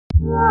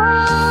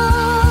What's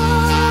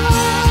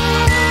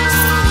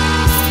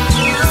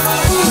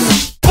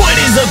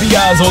up, you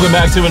guys? Welcome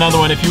back to another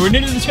one. If you are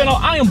new to the channel,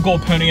 I am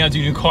Gold Pony. I do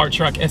new car,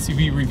 truck,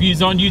 SUV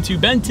reviews on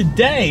YouTube, and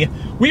today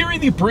we are in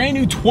the brand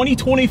new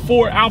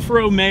 2024 Alfa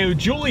Romeo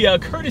Giulia,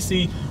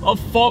 courtesy of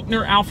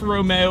Faulkner Alfa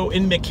Romeo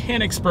in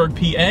Mechanicsburg,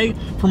 PA.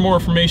 For more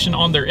information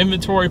on their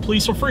inventory,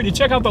 please feel free to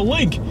check out the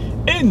link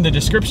in the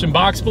description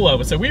box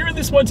below. So we're in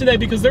this one today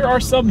because there are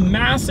some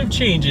massive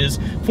changes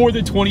for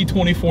the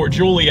 2024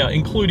 Giulia,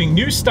 including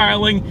new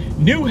styling,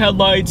 new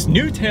headlights,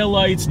 new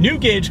taillights, new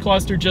gauge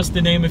cluster, just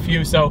to name a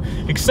few. So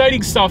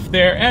exciting stuff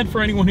there. And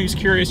for anyone who's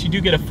curious, you do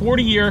get a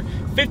 40-year,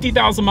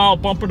 50,000-mile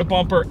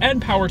bumper-to-bumper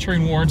and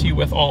powertrain warranty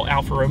with all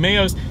Alfa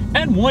Romeos,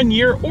 and 1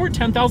 year or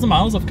 10,000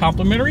 miles of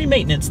complimentary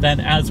maintenance then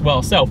as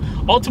well. So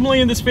ultimately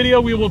in this video,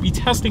 we will be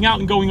testing out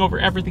and going over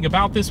everything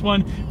about this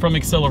one, from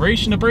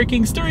acceleration to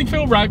braking, steering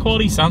feel, ride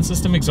quality, sound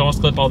system,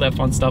 exhaust clip, all that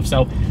fun stuff.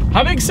 So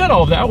having said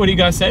all of that, what do you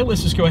guys say?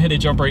 Let's just go ahead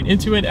and jump right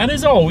into it. And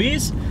as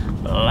always,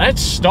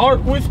 let's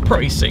start with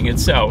pricing. And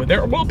so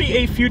there will be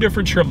a few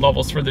different trim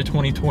levels for the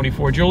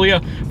 2024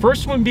 Giulia.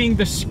 First one being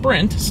the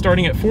Sprint,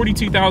 starting at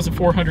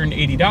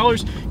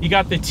 $42,480. You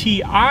got the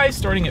TI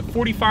starting at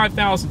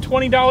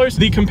 $45,020,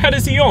 the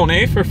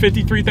Competizione for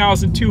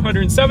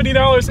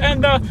 $53,270,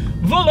 and the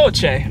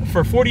Veloce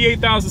for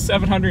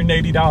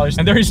 $48,780.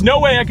 And there is no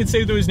way I could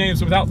say those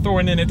names without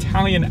throwing an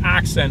Italian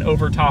accent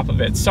over top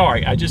of it.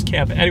 Sorry, I just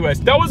can't. But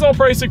anyways, that was all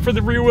pricing for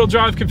the rear-wheel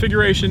drive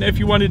configuration. If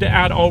you wanted to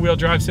add all-wheel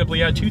drive,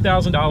 simply add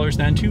 $2,000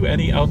 then to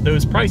any of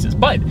those prices.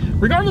 But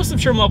regardless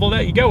of trim level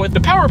that you go with,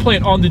 the power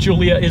plant on the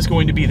Giulia is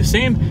going to be the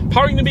same.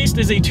 Powering the beast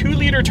is a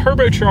 2-liter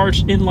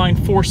turbocharged inline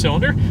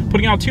 4-cylinder,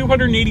 putting out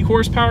 280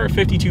 horsepower at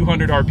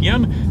 5,200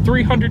 RPM,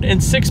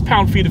 306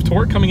 pound-feet of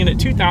torque coming in at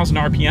 2,000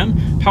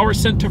 RPM. Power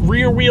sent to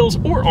rear wheels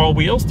or all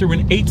wheels through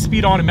an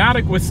 8-speed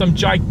automatic with some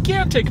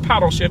gigantic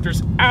paddle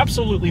shifters,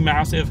 absolutely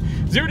massive.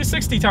 0 to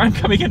 60 time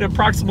coming in at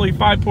approximately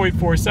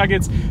 5.4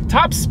 seconds.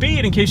 Top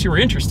speed, in case you were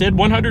interested,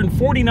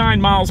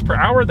 149 miles per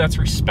hour. That's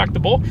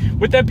respectable,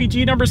 with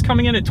MPG numbers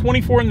coming in at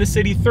 24 in the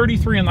city,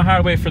 33 on the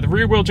highway for the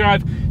rear-wheel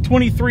drive,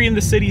 23 in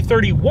the city,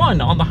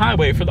 31 on the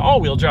highway for the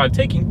all-wheel drive,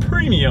 taking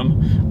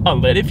premium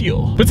unleaded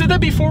fuel. But so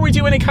that before we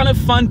do any kind of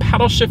fun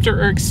paddle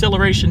shifter or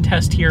acceleration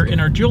test here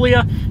in our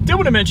Giulia, did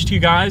want to mention to you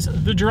guys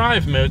the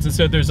drive modes. And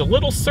so there's a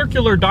little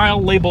circular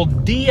dial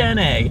labeled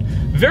DNA.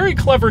 Very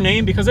clever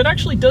name because it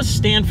actually does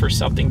stand for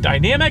something: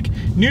 dynamic,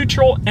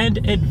 neutral, and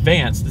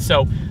advanced.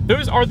 So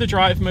those are the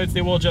drive modes.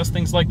 They will adjust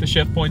things like the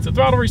shift points, the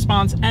throttle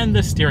response, and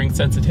the steering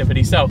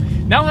sensitivity. So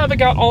now that I've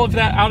got all of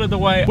that out of the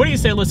way, what do you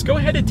say? Let's go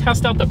ahead and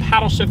test out the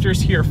paddle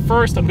shifters here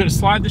first. I'm going to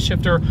slide the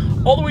shifter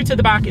all the way to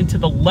the back and to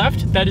the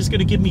left. That is going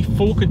to give me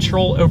full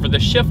control over the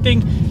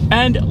shifting.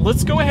 And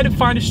let's go ahead and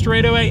find a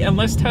straightaway and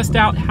let's test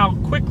out how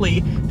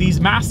quickly these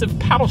massive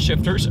paddle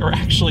shifters are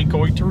actually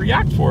going to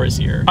react for us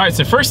here. All right,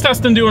 so first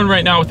test I'm doing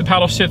right now with the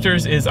paddle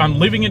shifters is I'm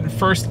leaving it in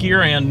first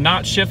gear and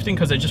not shifting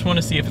because I just want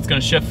to see if it's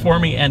going to shift for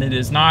me, and it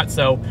is not.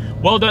 So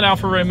well done,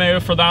 Alfa Romeo,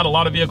 for that. A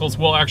lot of vehicles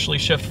will actually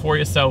shift for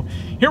you. So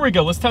here we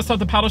go. Let's test out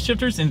the paddle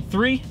shifters in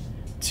 3,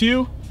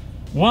 2,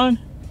 1,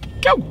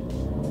 go.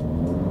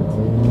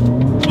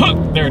 Huh,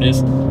 there it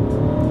is.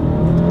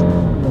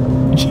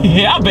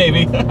 Yeah,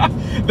 baby.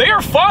 They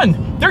are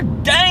fun. They're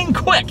dang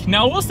quick.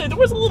 Now, I will say there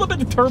was a little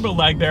bit of turbo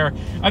lag there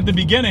at the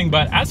beginning,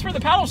 but as for the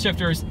paddle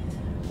shifters,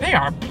 they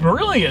are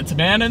brilliant,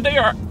 man, and they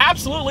are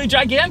absolutely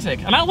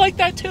gigantic, and I like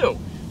that too.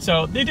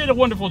 So they did a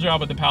wonderful job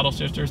with the paddle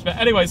shifters. But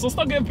anyways, let's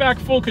not give back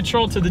full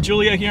control to the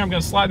Giulia here. I'm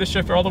going to slide the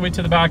shifter all the way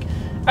to the back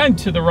and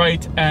to the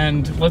right,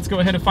 and let's go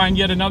ahead and find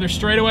yet another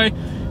straightaway.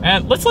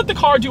 And let's let the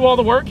car do all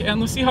the work, and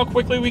let's see how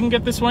quickly we can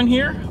get this one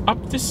here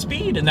up to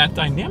speed in that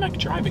dynamic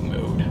driving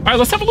mode. All right,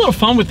 let's have a little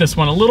fun with this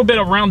one. A little bit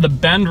around the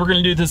bend. We're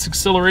going to do this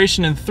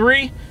acceleration in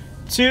 3,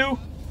 2,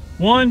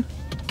 1,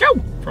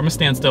 go. From a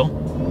standstill.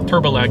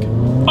 Turbo lag.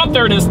 Oh,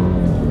 there it is.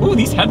 Ooh,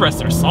 these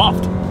headrests are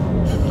soft.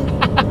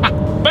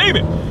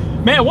 Baby.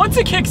 Man, once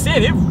it kicks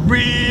in, it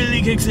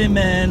really kicks in,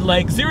 man.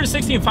 Like 0 to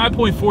 60 in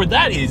 5.4,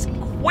 that is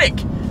quick.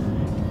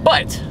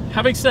 But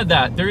having said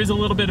that, there is a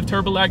little bit of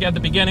turbo lag at the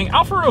beginning.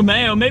 Alfa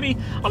Romeo, maybe,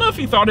 I don't know if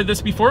you thought of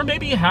this before,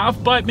 maybe you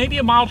have, but maybe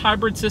a mild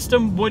hybrid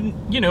system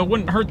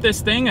wouldn't hurt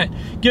this thing. It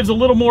gives a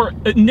little more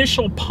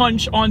initial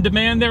punch on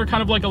demand there,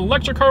 kind of like an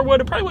electric car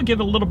would. It probably would give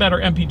a little better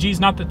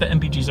MPGs. Not that the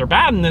MPGs are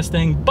bad in this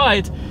thing,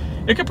 but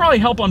it could probably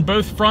help on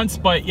both fronts.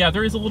 But yeah,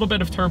 there is a little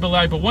bit of turbo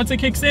lag, but once it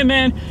kicks in,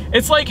 man,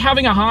 it's like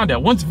having a Honda.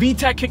 Once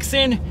VTEC kicks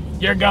in,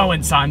 you're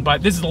going, son.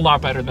 But this is a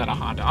lot better than a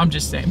Honda, I'm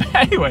just saying. But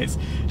anyways,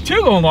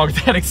 to go along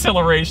with that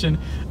acceleration,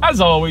 as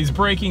always,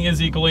 braking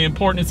is equally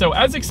important. And so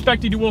as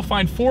expected, you will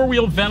find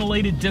 4-wheel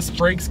ventilated disc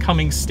brakes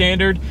coming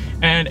standard.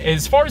 And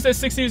as far as that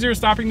 60-0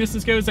 stopping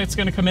distance goes, that's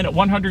going to come in at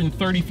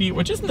 130 feet,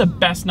 which isn't the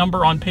best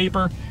number on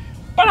paper,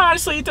 but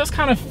honestly, it does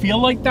kind of feel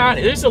like that.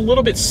 It is a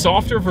little bit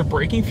softer of a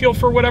braking feel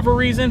for whatever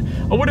reason.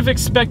 I would have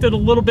expected a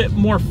little bit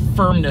more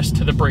firmness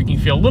to the braking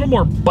feel, a little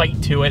more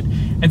bite to it.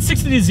 And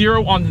 60 to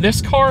 0 on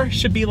this car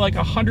should be like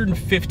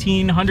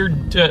 115 to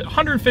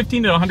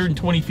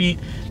 120 feet.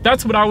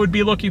 That's what I would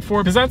be looking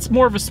for, because that's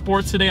more of a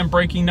sports sedan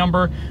braking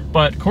number.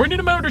 But according to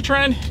the Motor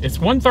Trend, it's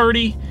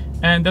 130.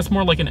 And that's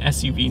more like an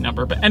SUV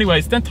number. But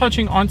anyways, then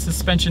touching on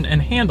suspension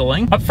and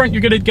handling. Up front,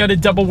 you're gonna get a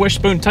double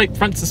wishbone type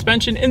front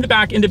suspension. In the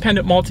back,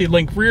 independent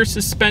multi-link rear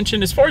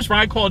suspension. As far as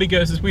ride quality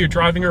goes, as we are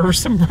driving over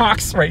some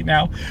rocks right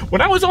now, when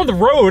I was on the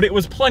road, it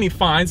was plenty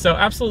fine, so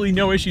absolutely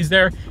no issues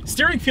there.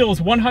 Steering feel is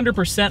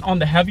 100% on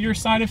the heavier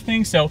side of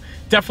things, so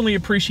definitely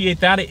appreciate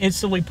that. It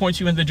instantly points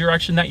you in the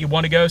direction that you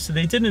wanna go, so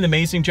they did an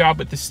amazing job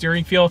with the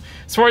steering feel.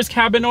 As far as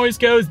cabin noise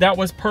goes, that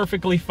was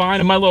perfectly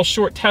fine in my little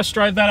short test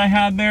drive that I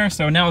had there.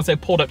 So now as I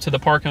pulled up to the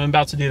park, I'm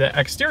about to do the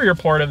exterior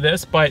part of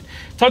this, but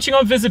touching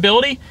on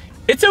visibility,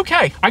 it's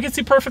okay. I can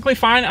see perfectly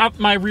fine out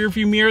my rear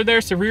view mirror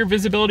there, so rear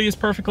visibility is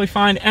perfectly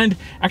fine. And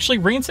actually,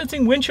 rain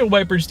sensing windshield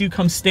wipers do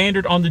come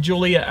standard on the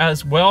Giulia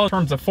as well in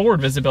terms of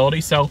forward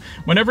visibility. So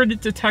whenever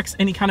it detects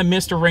any kind of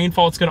mist or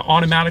rainfall, it's going to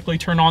automatically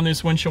turn on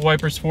those windshield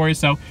wipers for you.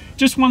 So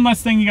just one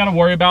less thing you got to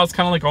worry about. It's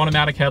kind of like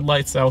automatic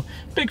headlights, so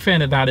big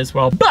fan of that as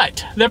well.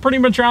 But that pretty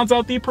much rounds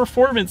out the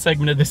performance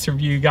segment of this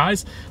review,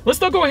 guys.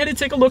 Let's now go ahead and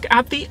take a look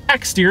at the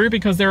exterior,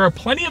 because there are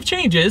plenty of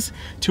changes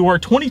to our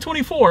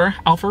 2024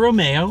 Alfa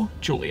Romeo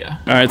Giulia.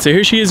 All right, so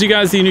here she is, you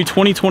guys, the new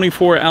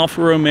 2024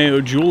 Alfa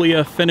Romeo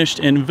Giulia, finished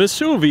in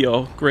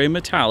Vesuvio gray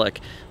metallic.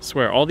 I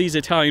swear, all these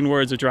Italian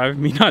words are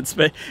driving me nuts.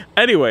 But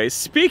anyways,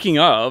 speaking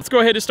of, let's go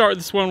ahead and start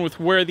this one with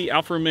where the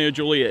Alfa Romeo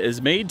Giulia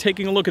is made.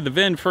 Taking a look at the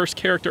VIN, first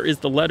character is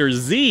the letter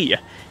Z,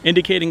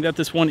 indicating that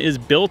this one is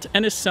built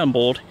and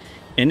assembled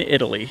in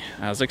Italy,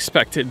 as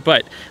expected.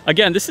 But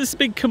again, this is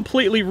been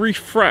completely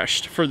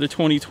refreshed for the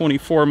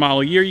 2024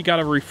 model year. You got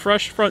a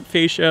refreshed front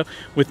fascia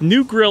with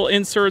new grille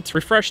inserts,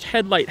 refreshed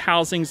headlight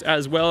housings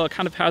as well. It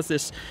kind of has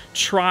this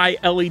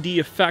tri-LED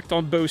effect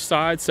on both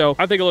sides, so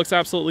I think it looks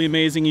absolutely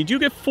amazing. You do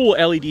get full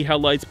LED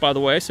headlights, by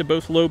the way, so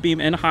both low beam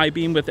and high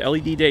beam with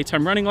LED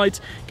daytime running lights.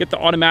 Get the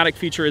automatic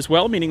feature as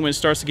well, meaning when it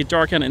starts to get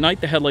dark out at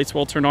night, the headlights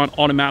will turn on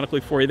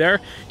automatically for you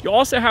there. You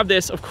also have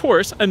this, of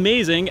course,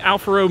 amazing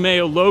Alfa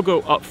Romeo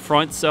logo up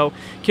front. So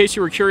in case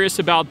you were curious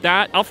about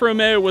that, Alfa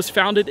Romeo was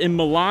founded in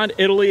Milan,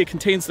 Italy. It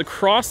contains the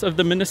cross of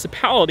the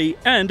municipality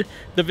and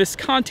the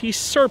Visconti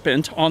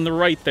serpent on the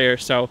right there.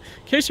 So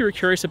in case you were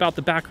curious about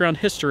the background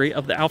history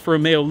of the Alfa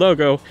Romeo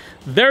logo,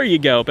 there you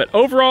go. But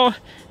overall,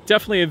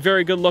 definitely a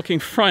very good looking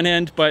front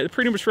end, but it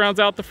pretty much rounds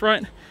out the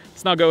front.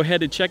 Let's now go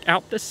ahead and check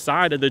out the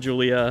side of the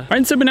Giulia. All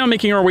right, so we're now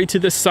making our way to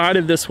the side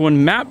of this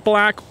one. Matte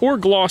black or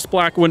gloss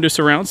black window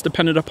surrounds,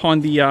 depending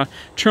upon the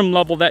trim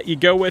level that you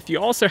go with.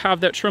 You also have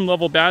that trim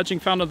level badging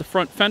found on the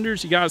front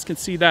fenders. You guys can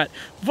see that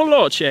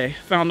Veloce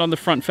found on the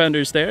front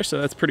fenders there,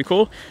 so that's pretty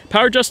cool.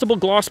 Power adjustable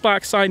gloss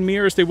black side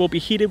mirrors. They will be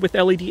heated with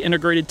LED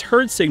integrated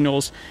turn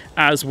signals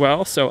as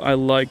well, so I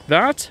like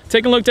that.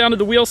 Taking a look down at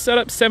the wheel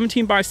setup,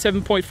 17 by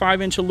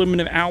 7.5 inch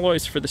aluminum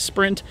alloys for the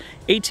Sprint,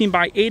 18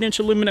 by 8 inch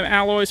aluminum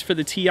alloys for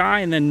the TI,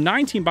 and then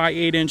 19 by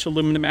 8 inch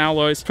aluminum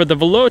alloys for the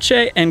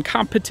Veloce and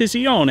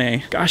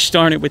Competizione. Gosh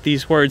darn it with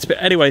these words.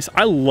 But anyways,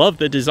 I love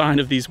the design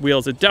of these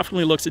wheels. It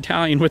definitely looks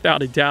Italian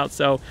without a doubt.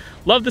 So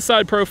love the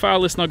side profile.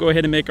 Let's now go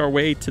ahead and make our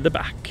way to the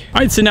back. All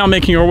right, so now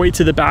making our way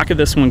to the back of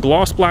this one.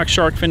 Gloss black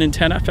shark fin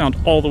antenna found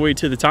all the way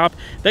to the top.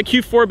 That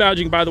Q4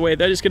 badging, by the way,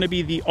 that is going to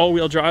be the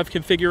all-wheel drive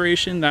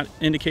configuration. That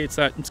indicates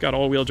that it's got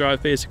all-wheel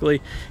drive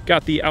basically.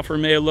 Got the Alfa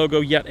Romeo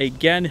logo yet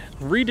again.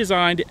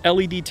 Redesigned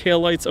LED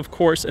taillights, of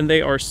course, and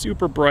they are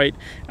super bright.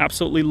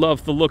 Absolutely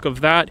love the look of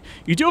that.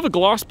 You do have a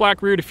gloss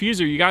black rear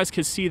diffuser. You guys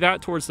can see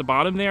that towards the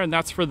bottom there, and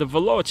that's for the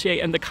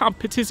Veloce and the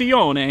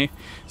Competizione.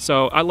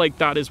 So I like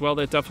that as well.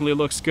 That definitely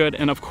looks good.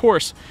 And of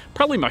course,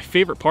 probably my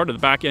favorite part of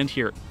the back end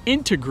here,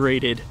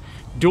 integrated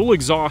dual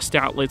exhaust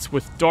outlets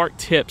with dart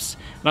tips.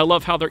 And I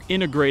love how they're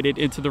integrated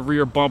into the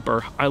rear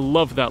bumper. I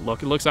love that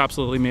look. It looks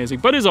absolutely amazing.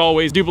 But as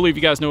always, do believe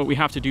you guys know what we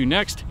have to do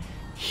next.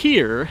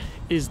 Here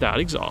is that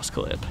exhaust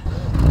clip.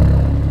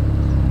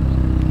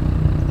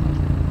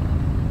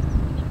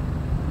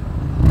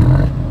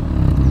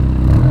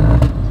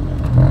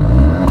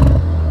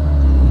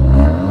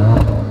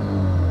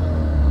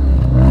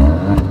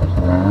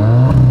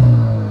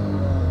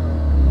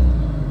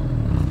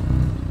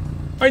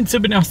 All right, so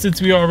but now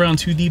since we are around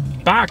to the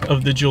back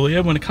of the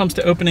Giulia, when it comes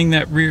to opening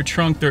that rear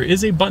trunk, there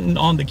is a button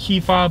on the key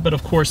fob, but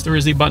of course there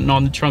is a button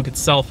on the trunk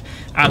itself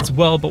as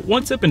well. But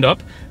once opened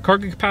up,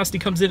 cargo capacity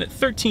comes in at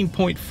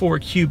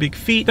 13.4 cubic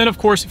feet. Then of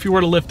course, if you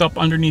were to lift up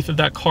underneath of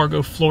that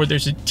cargo floor,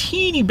 there's a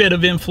teeny bit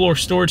of in-floor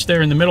storage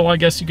there in the middle, I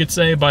guess you could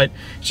say, but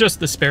it's just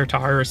the spare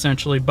tire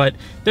essentially. But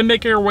then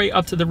making our way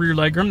up to the rear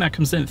legroom, that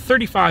comes in at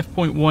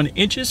 35.1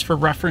 inches. For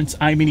reference,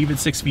 I'm even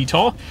 6 feet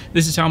tall.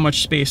 This is how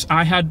much space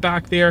I had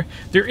back there.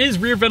 There is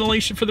rear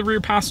ventilation for the rear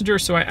passenger,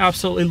 so I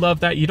absolutely love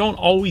that. You don't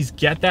always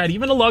get that,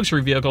 even in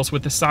luxury vehicles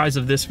with the size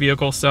of this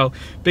vehicle, so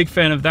big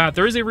fan of that.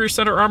 There is a rear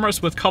center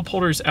armrest with cup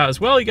holders as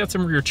well. You got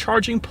some rear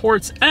charging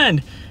ports,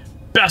 and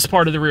best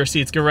part of the rear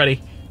seats, get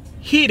ready,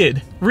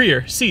 heated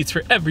rear seats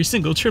for every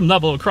single trim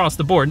level across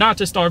the board, not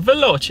just our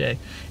Veloce.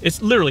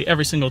 It's literally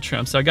every single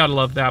trim, so I gotta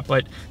love that.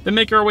 But then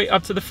make our way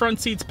up to the front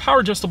seats,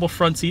 power adjustable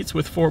front seats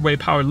with 4-way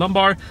power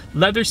lumbar,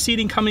 leather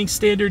seating coming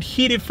standard,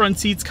 heated front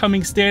seats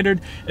coming standard.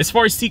 As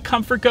far as seat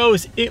comfort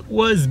goes, it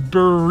was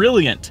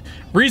brilliant.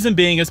 Reason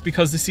being is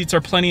because the seats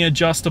are plenty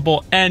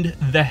adjustable, and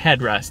the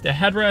headrest. The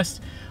headrest,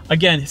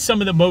 again,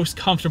 some of the most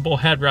comfortable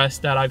headrests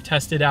that I've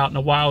tested out in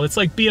a while. It's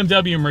like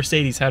BMW and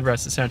Mercedes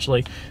headrests,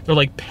 essentially. They're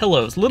like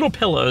pillows, little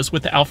pillows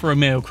with the Alfa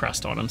Romeo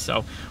crest on them,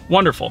 so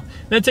wonderful.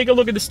 Then take a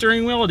look at the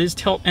steering wheel. It is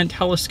tilt and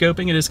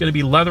telescoping. It is going to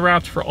be leather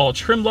wrapped for all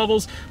trim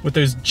levels with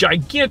those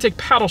gigantic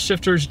paddle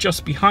shifters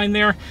just behind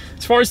there.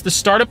 As far as the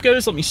startup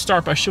goes, let me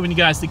start by showing you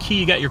guys the key.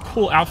 You got your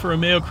cool Alfa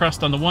Romeo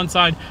crest on the one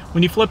side.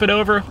 When you flip it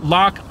over,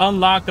 lock,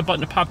 unlock, the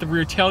button to pop the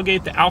rear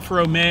tailgate, the Alfa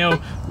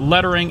Romeo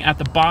lettering at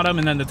the bottom,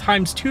 and then the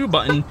 ×2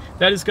 button.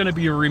 That is going to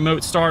be a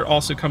remote start,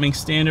 also coming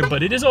standard,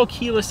 but it is all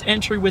keyless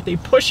entry with a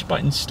push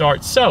button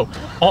start. So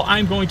all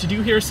I'm going to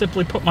do here is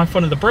simply put my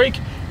foot on the brake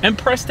and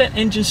press that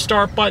engine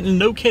start button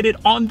located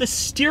on the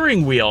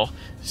steering wheel.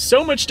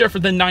 So much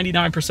different than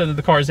 99% of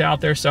the cars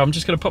out there. So I'm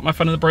just going to put my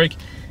foot on the brake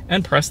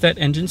and press that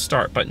engine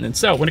start button. And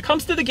so when it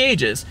comes to the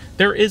gauges,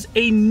 there is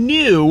a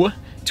new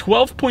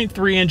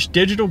 12.3-inch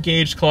digital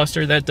gauge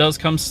cluster that does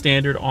come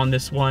standard on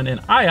this one, and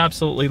I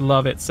absolutely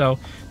love it. So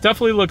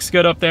definitely looks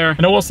good up there.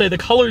 And I will say the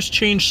colors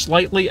change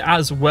slightly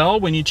as well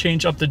when you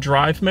change up the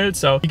drive mode,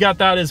 so you got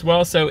that as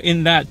well. So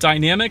in that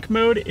dynamic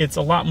mode, it's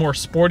a lot more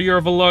sportier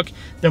of a look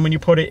than when you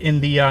put it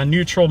in the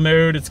neutral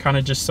mode. It's kind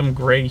of just some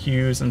gray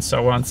hues and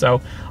so on.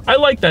 So I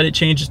like that it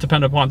changes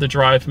depending upon the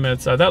drive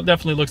mode, so that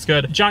definitely looks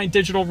good. Giant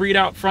digital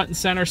readout front and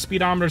center,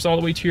 speedometers all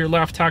the way to your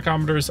left,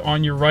 tachometers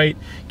on your right,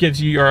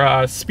 gives you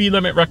your speed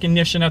limit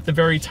recognition at the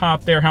very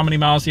top there, how many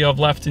miles you have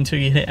left until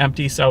you hit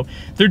empty. So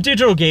they're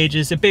digital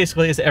gauges. It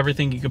basically is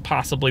everything you could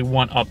possibly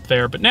want up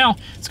there. But now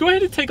let's go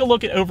ahead and take a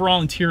look at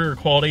overall interior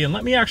quality, and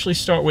let me actually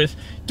start with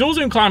dual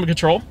zone climate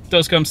control.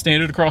 Does come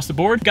standard across the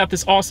board. Got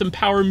this awesome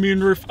power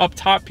moonroof up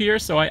top here,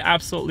 so I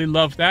absolutely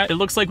love that. It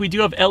looks like we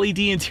do have LED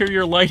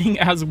interior lighting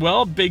as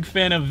well. Big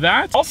fan of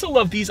that. Also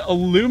love these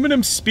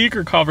aluminum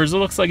speaker covers. It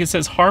looks like it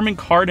says Harman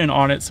Kardon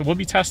on it, so we'll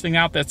be testing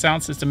out that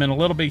sound system in a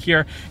little bit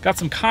here. Got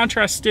some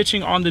contrast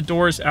stitching on the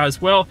doors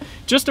as well.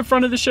 Just in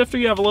front of the shifter,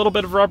 you have a little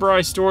bit of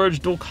rubberized storage,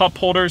 dual cup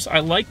holders. I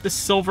like the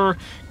silver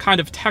kind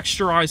of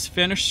texturized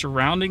finish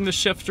surrounding the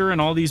shifter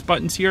and all these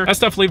buttons here. That's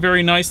definitely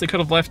very nice. They could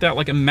have left that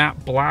like a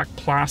matte black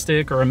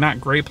plastic or a matte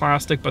gray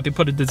plastic, but they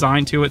put a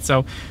design to it,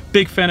 so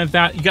big fan of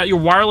that. You got your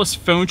wireless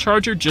phone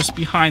charger just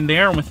behind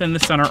there, and within the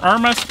center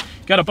armrest,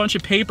 got a bunch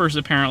of papers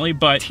apparently,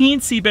 but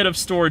teensy bit of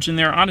storage in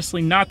there.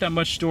 Honestly, not that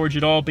much storage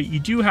at all, but you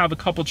do have a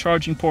couple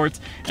charging ports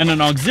and an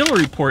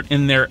auxiliary port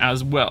in there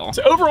as well.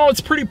 So overall,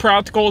 it's pretty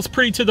practical. It's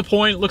pretty to the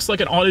point. It looks like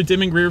an auto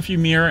dimming rear view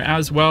mirror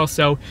as well,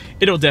 so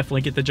it'll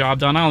definitely get the job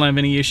done. I don't have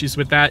any issues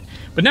with that.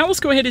 But now let's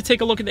go ahead and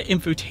take a look at the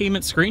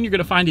infotainment screen. You're going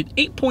to find an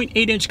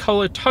 8.8-inch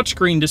color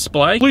touchscreen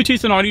display,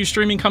 Bluetooth and audio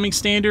streaming coming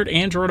standard,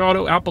 Android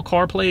Auto, Apple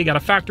CarPlay. You got a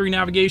factory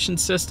navigation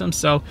system,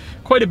 so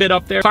quite a bit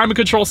up there. Climate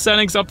control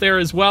settings up there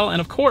as well, and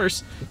of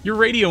course, your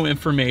radio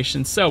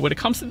information. So when it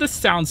comes to the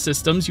sound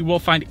systems, you will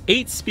find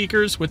 8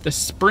 speakers with the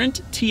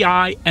Sprint,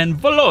 TI, and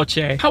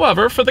Veloce.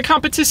 However, for the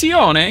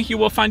Competizione, you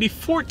will find a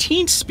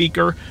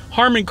 14-speaker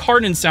Harman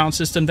Kardon sound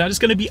system that is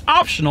going to be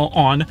optional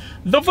on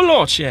the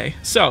Veloce.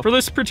 So for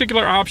this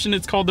particular option,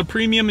 it's called the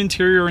Premium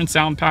Interior and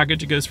Sound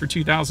Package. It goes for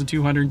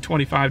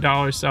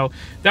 $2,225. So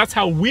that's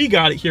how we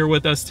got it here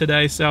with us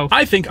today. So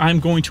I think I'm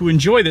going to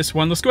enjoy this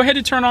one. Let's go ahead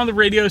and turn on the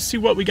radio, see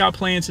what we got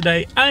playing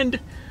today, and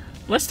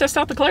let's test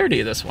out the clarity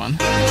of this one.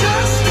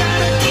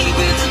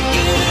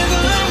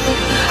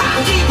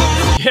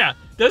 Yeah,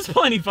 that's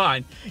plenty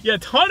fine. Yeah,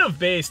 ton of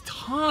bass,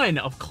 ton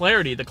of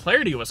clarity. The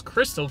clarity was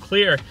crystal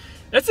clear.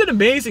 That's an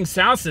amazing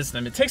sound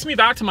system. It takes me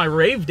back to my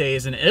rave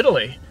days in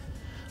Italy,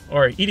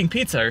 or eating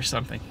pizza or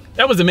something.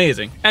 That was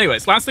amazing.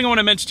 Anyways, last thing I want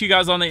to mention to you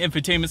guys on the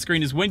infotainment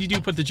screen is when you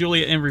do put the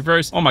Giulia in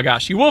reverse, oh my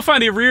gosh, you will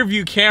find a rear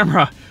view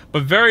camera,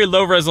 but very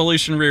low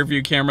resolution rear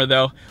view camera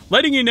though,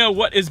 letting you know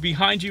what is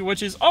behind you,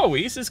 which is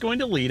always going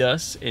to lead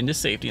us into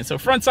safety. And so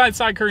front side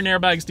curtain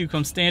airbags do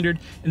come standard.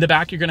 In the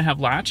back, you're going to have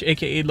latch,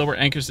 aka lower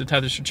anchors and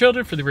tethers for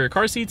children for the rear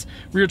car seats,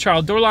 rear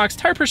child door locks,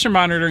 tire pressure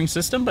monitoring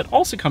system, but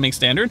also coming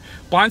standard,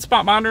 blind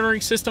spot monitoring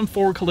system,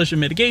 forward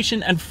collision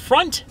mitigation, and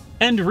front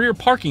and rear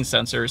parking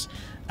sensors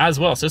as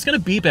well. So it's going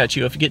to beep at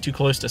you if you get too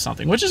close to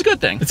something, which is a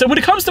good thing. And so when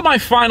it comes to my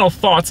final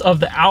thoughts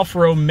of the Alfa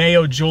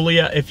Romeo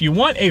Giulia, if you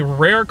want a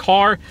rare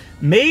car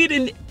made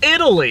in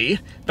Italy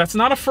that's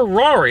not a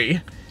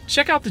Ferrari,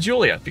 check out the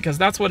Giulia, because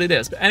that's what it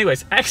is. But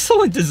anyways,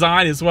 excellent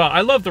design as well.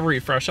 I love the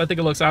refresh. I think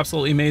it looks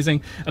absolutely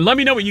amazing. And let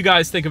me know what you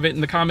guys think of it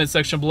in the comment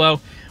section below.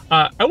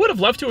 I would have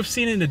loved to have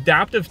seen an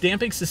adaptive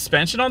damping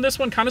suspension on this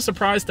one. Kind of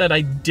surprised that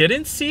I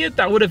didn't see it.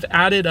 That would have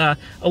added a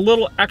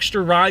little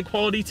extra ride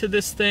quality to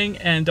this thing,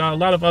 and a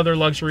lot of other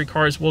luxury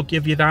cars will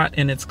give you that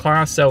in its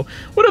class, so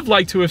would have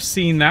liked to have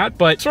seen that.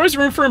 But as far as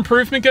room for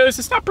improvement goes,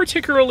 it's not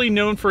particularly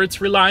known for its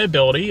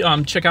reliability.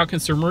 Check out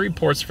Consumer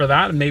Reports for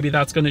that, and maybe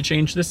that's going to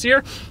change this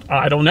year.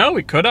 I don't know,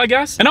 it could, I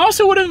guess. And I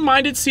also would have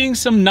minded seeing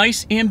some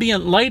nice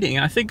ambient lighting.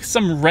 I think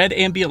some red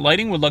ambient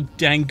lighting would look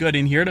dang good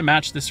in here to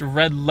match this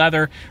red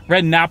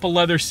Napa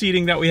leather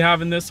seating that we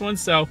have in this one.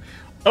 So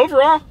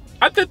overall,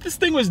 I thought this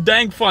thing was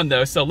dang fun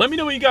though. So let me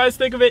know what you guys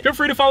think of it. Feel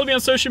free to follow me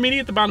on social media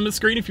at the bottom of the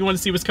screen if you want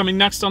to see what's coming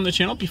next on the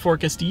channel before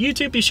it gets to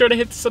YouTube. Be sure to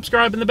hit the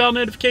subscribe and the bell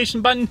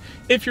notification button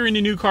if you're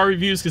into new car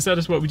reviews, because that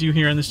is what we do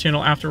here on this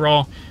channel after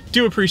all.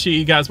 Do appreciate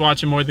you guys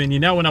watching more than you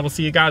know, and I will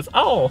see you guys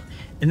all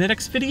in the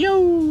next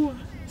video.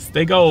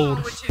 Stay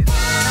gold.